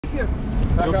you.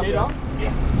 You okay, Dom?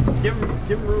 Yeah. Give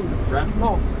him room, Brent.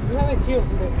 No, you have a cue.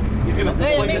 He's gonna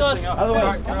Hey, fling this amigos. thing up. Come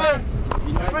on. Come on.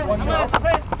 Come on.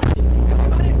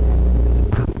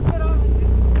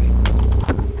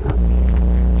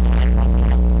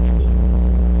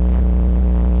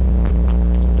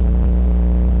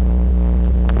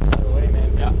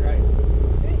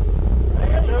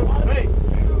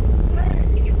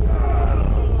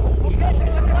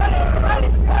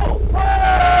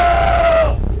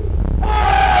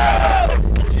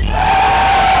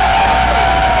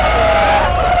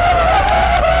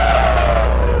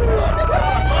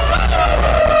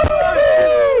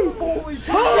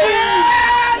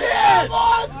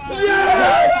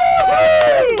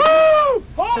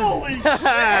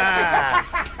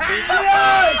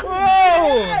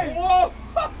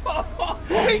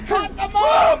 We caught them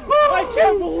all! I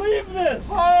can't believe this!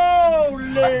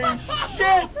 Holy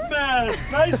shit, man!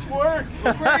 Nice work!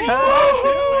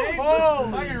 Oh,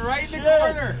 fucking right in the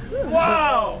corner!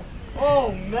 Wow!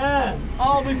 Oh man!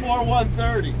 All before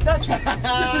 1:30. This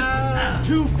is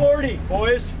 240,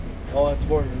 boys. Oh, it's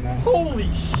more than that. Holy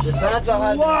shit! That's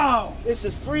 100. Wow! This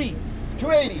is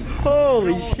 280.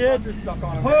 Holy shit!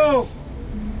 Oh!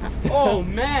 Oh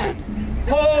man!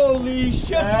 Holy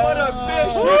shit! What a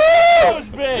fish! That was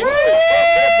big!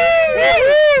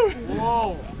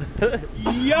 Whoa!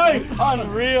 Yikes!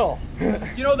 Unreal!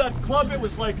 You know that club? It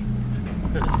was like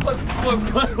big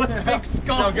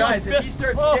skull. No, guys, if he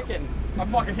starts kicking,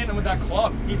 I'm fucking hitting him with that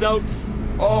club. He's out.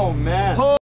 Oh man!